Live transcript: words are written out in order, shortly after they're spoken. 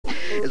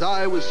as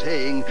I was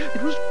saying,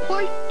 it was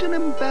quite an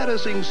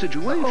embarrassing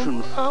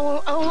situation.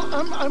 Oh, Owl,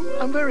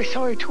 I'm very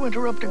sorry to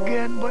interrupt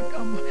again, but,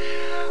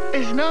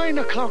 is 9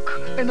 o'clock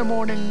in the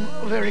morning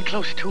very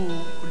close to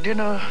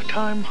dinner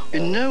time?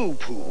 No,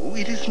 Pooh,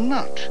 it is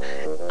not.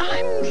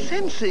 I'm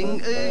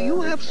sensing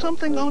you have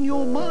something on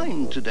your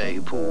mind today,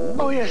 Pooh.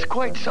 Oh, yes,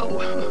 quite so.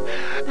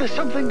 The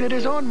something that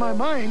is on my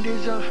mind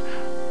is,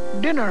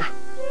 dinner.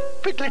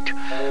 Piglet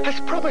has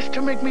promised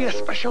to make me a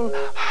special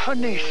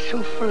honey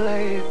souffle,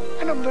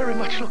 and I'm very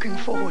much looking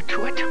forward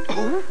to it.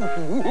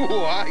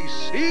 Oh, I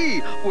see.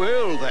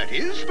 Well, that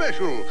is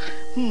special.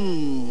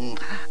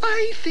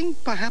 I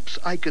think perhaps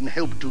I can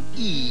help to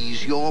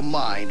ease your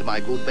mind,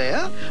 my good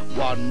bear.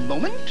 One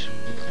moment.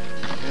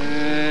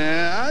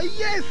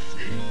 Yes,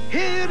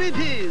 here it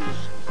is.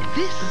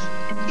 This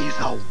is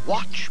a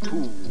watch,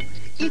 Pooh.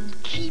 It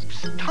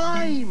keeps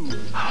time.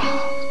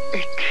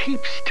 It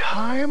keeps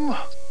time?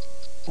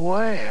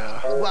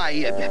 Where? Why,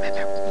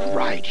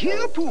 right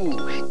here,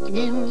 Pooh,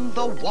 in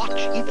the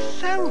watch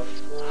itself.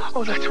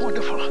 Oh, that's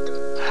wonderful.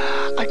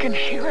 I can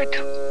hear it.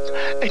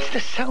 It's the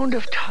sound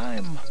of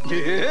time.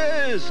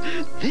 Yes,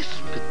 this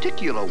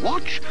particular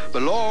watch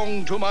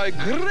belonged to my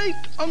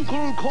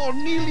great-uncle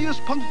Cornelius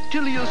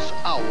Punctilius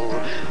Owl.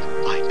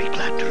 I'd be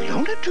glad to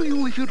loan it to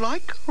you if you'd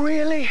like.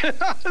 Really?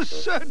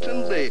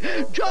 Certainly.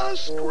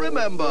 Just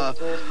remember,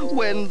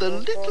 when the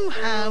little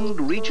hand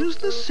reaches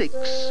the 6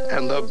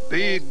 and the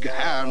big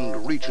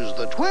hand reaches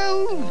the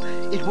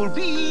 12, it will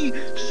be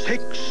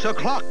 6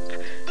 o'clock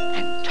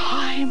and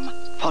time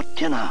for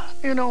dinner.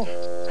 You know,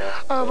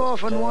 I've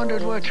often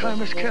wondered where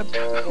time is kept.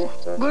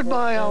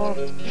 Goodbye, Owl.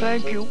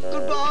 Thank you.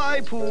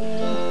 Goodbye, Pooh.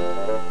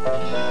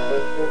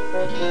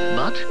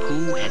 But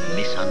Pooh had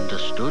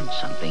misunderstood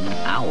something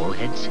Owl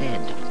had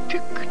said.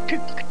 Tick,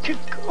 tick, tick.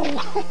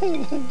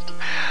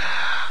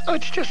 Oh,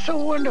 it's just so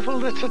wonderful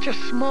that such a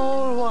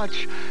small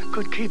watch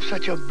could keep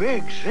such a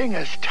big thing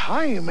as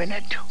time in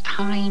it.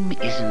 Time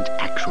isn't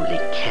actually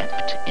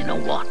kept in a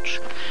watch.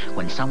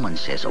 When someone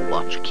says a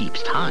watch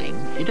keeps time,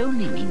 it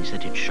only means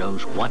that it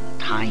shows what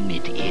time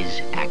it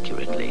is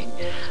accurately.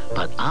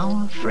 But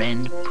our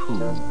friend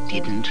Pooh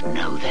didn't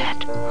know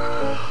that.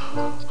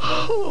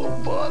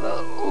 Oh, bother.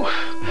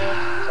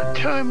 Oh,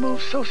 time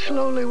moves so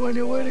slowly when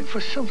you're waiting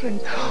for something.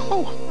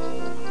 Oh,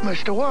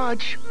 Mr.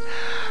 Watch,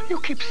 you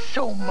keep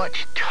so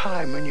much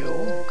time in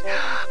you.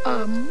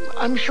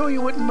 I'm sure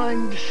you wouldn't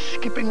mind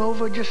skipping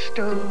over just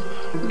a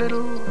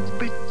little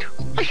bit.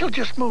 I shall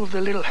just move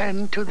the little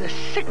hand to the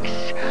 6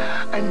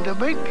 and the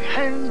big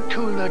hand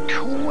to the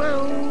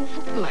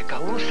 12, like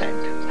Owl said.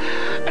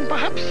 And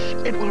perhaps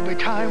it will be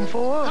time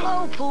for...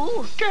 Hello,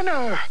 Pooh.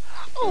 Dinner.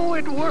 Oh,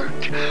 it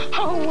worked.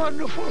 How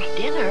wonderful.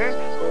 Dinner?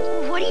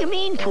 What do you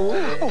mean, Pooh?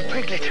 Oh,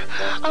 Piglet,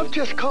 I've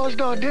just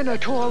caused our dinner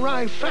to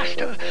arrive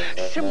faster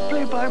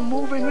simply by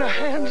moving the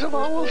hands of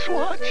Owl's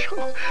watch.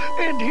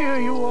 And here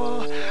you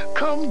are,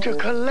 come to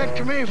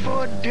collect me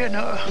for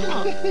dinner.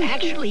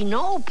 Actually,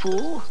 no,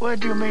 Pooh.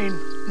 What do you mean,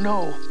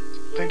 no,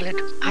 Piglet?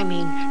 I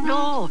mean,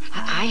 no,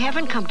 I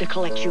haven't come to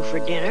collect you for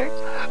dinner.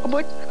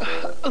 But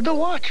the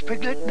watch,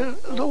 Piglet,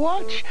 the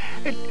watch,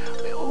 it...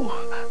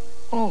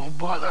 Oh,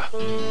 bother.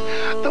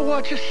 The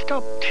watch has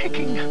stopped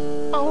ticking.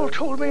 Owl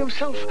told me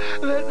himself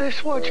that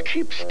this watch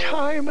keeps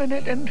time in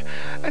it, and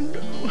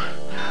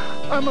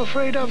I'm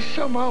afraid I've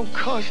somehow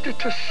caused it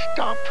to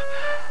stop.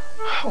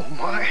 Oh,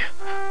 my.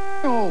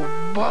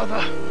 Oh,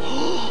 bother.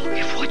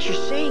 If what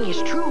you're saying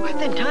is true,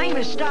 then time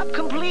has stopped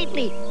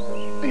completely.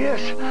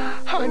 Yes,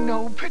 I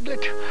know,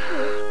 Piglet.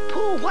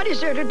 Pooh, what is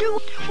there to do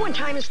when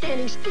time is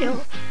standing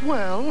still?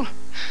 Well,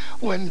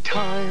 when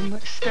time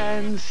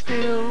stands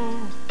still,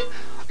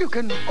 you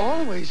can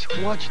always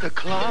watch the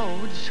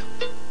clouds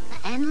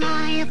and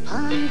lie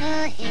upon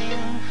the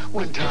hill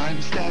when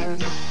time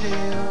stands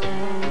still.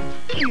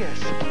 Yes,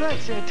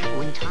 that's it.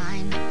 When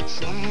time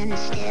stands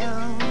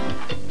still,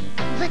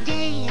 the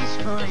day is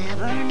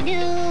forever new.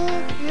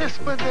 Yes,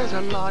 but there's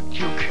a lot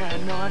you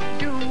cannot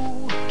do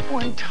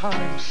when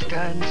time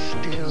stands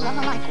still.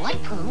 Like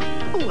what,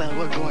 Pooh? Well,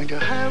 we're going to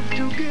have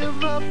to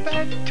give up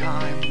at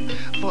time,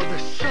 for the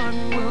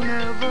sun will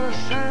never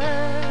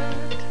set.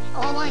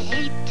 Oh, I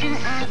hate to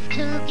have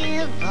to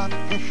give up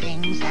the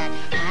things that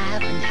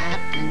haven't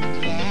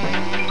happened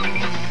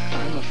yet.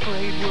 I'm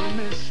afraid we'll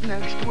miss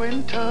next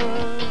winter.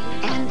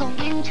 And the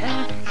winter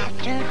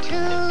after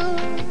too.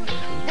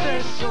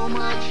 There's so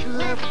much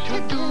left to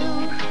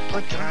do,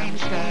 but time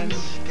stands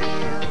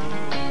still.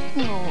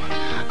 No,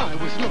 I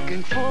was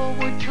looking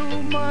forward to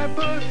my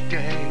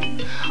birthday.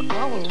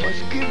 Owl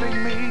was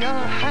giving me a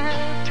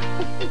hat.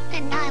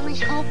 And I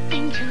was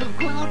hoping to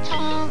grow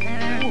taller.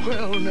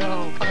 Well,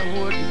 no, I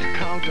wouldn't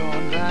count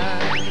on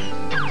that.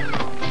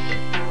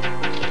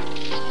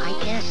 I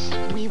guess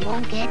we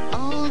won't get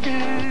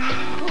older.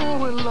 Oh,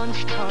 will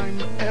lunchtime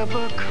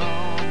ever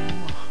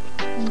come?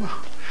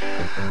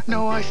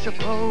 No, I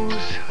suppose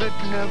it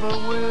never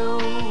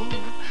will.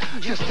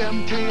 Just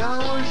empty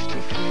hours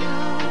to fill,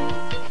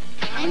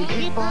 and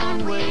keep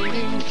on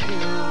waiting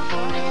till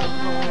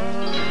forever,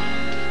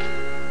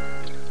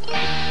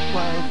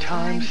 while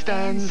time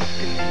stands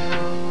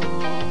still.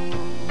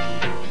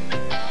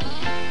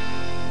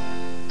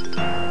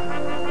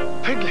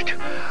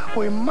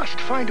 We must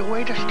find a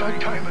way to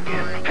start time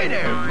again. Hey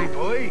there, Pooh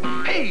boy.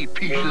 Hey,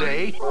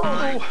 Paisley.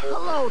 Oh,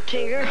 hello,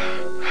 Tigger.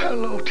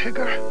 Hello,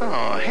 Tigger.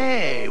 Oh,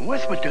 hey,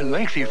 what's with the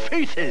lengthy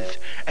faces?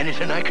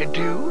 Anything I could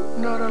do?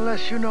 Not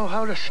unless you know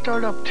how to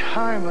start up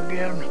time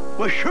again.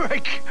 Well, sure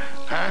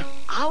Huh?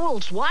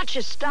 Owl's watch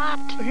has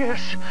stopped.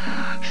 Yes,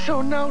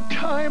 so now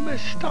time has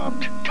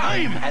stopped.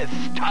 Time has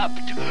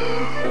stopped.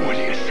 What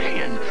are you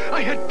saying? I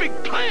had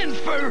big plans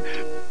for,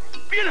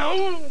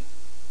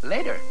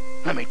 later.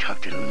 Let me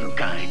talk to the little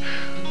guy.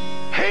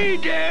 Hey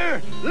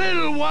there,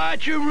 little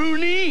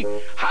watcher-rooney.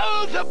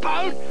 How's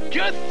about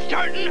just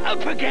starting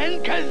up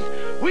again? 'Cause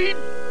we'd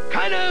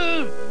kind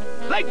of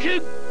like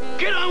to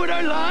get on with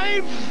our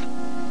lives.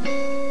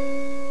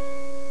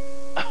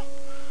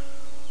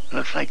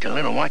 Looks like the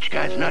little watch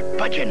guy's not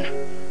budging.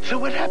 So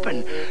what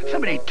happened?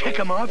 Somebody tick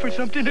him off or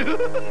something?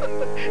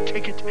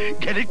 Take it,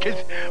 get it,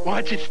 'cause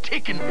watch is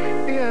ticking.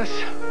 Yes,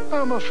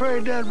 I'm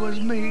afraid that was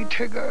me,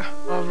 Tigger.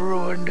 I've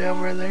ruined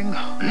everything.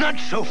 Not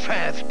so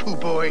fast, Pooh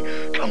boy.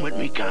 Come with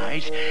me,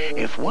 guys.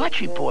 If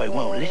Watchy boy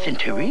won't listen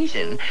to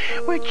reason,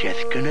 we're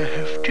just gonna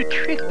have to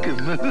trick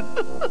him.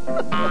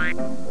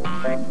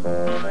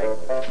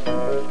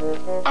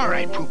 All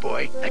right, Pooh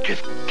boy, let's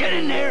just get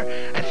in there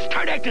and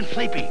start acting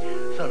sleepy,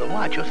 so the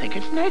watch will think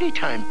it's nighty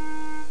time.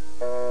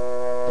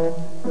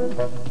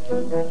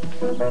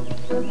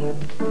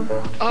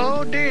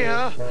 Oh,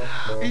 dear.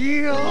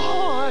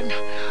 Yawn.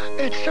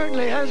 It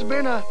certainly has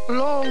been a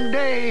long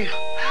day.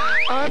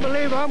 I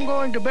believe I'm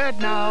going to bed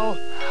now.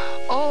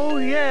 Oh,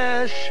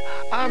 yes,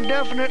 I'm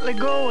definitely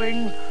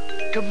going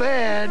to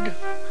bed.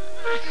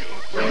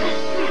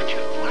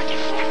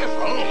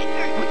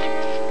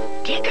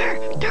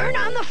 Tigger, turn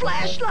on the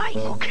flashlight.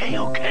 Okay.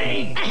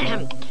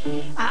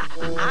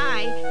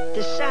 I,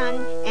 the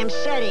sun, am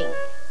setting.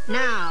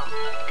 Now,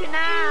 good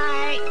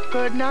night.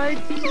 Good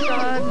night,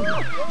 son.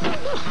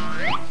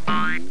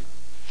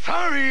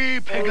 Sorry,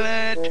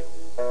 Piglet.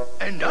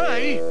 And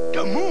I,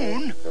 the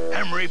moon,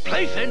 am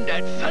replacing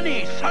that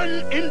sunny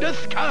sun in the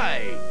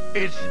sky.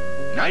 It's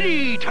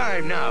nighty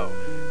time now,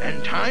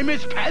 and time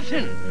is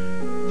passing.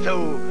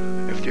 So,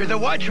 if there's a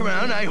watch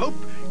around, I hope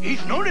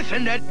he's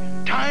noticing that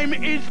time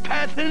is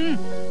passing.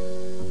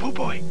 Pooh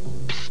boy,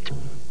 psst,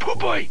 Pooh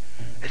boy,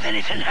 is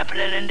anything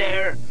happening in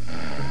there?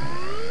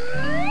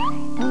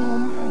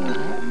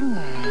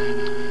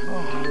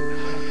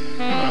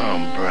 Oh,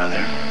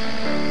 brother.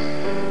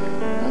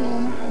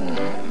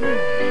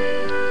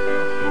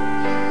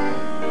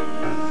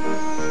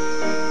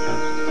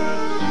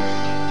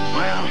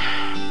 Well,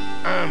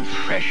 I'm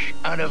fresh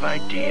out of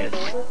ideas.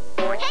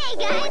 Hey,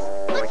 guys,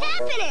 what's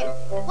happening?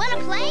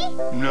 Wanna play?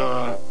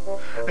 No.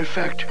 In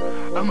fact,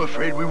 I'm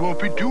afraid we won't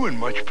be doing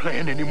much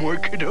playing anymore,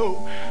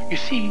 kiddo. You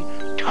see,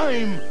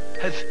 time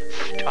has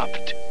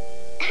stopped.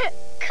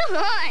 Come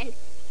on.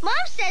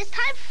 Mom says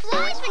time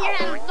flies when you're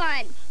having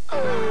fun.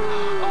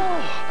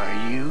 Are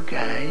you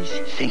guys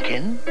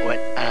thinking what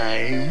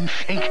I'm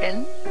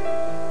thinking?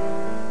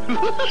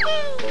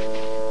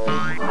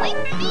 Wait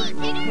for me,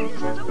 Tigger.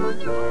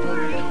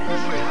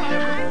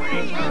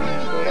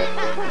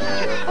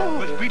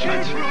 Must be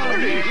time for a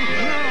party.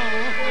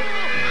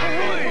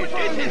 Boy,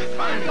 this is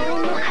fun.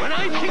 When I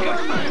think of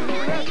fun,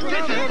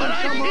 this is what I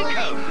think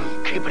of.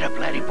 Keep it up,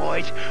 laddie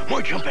boys.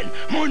 More jumping,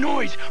 more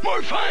noise,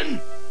 more fun.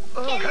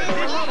 Fun.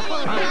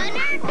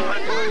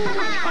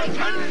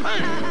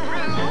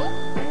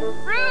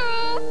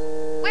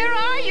 Roo! Where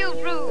are you,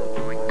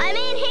 Roo? I'm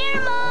in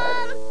here,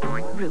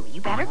 Mom. Roo, you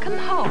better come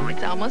home.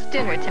 It's almost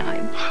dinner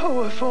time.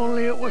 Oh, if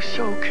only it was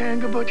so,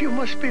 Kanga, but you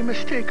must be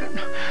mistaken.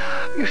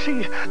 You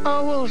see,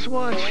 Owl's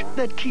watch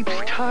that keeps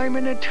time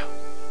in it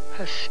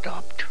has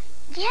stopped.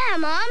 Yeah,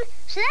 Mom.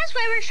 So that's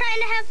why we're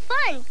trying to have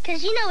fun.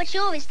 'Cause you know what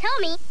you always tell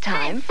me.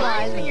 Time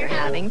flies when you're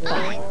having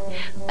fun.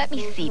 Let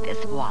me see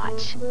this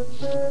watch.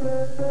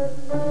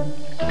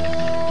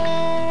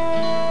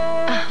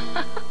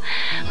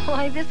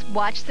 Why, this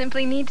watch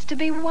simply needs to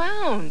be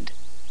wound.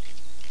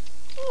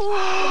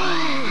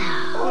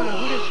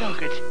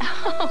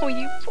 Oh,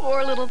 you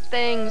poor little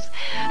things.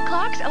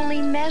 Clocks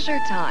only measure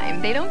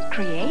time. They don't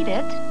create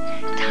it.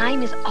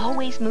 Time is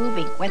always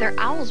moving, whether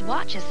Owl's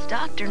watch is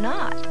stopped or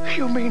not.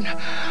 You mean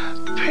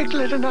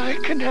Piglet and I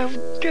can have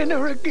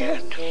dinner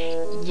again?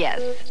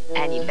 Yes,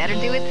 and you better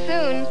do it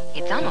soon.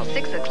 It's almost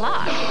 6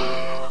 o'clock.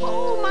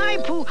 Oh, my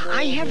Pooh,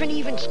 I haven't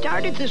even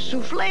started the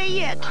souffle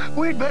yet.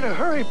 We'd better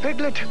hurry,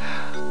 Piglet.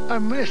 I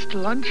missed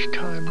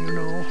lunchtime, you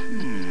know.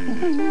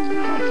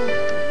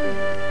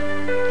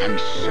 And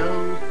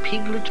so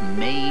Piglet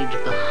made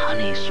the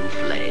honey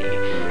souffle,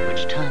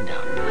 which turned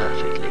out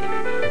perfectly.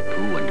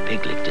 Pooh and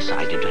Piglet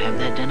decided to have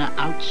their dinner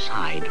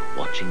outside,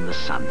 watching the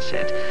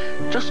sunset,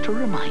 just to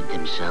remind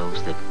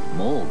themselves that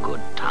more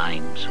good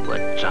times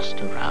were just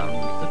around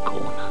the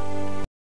corner.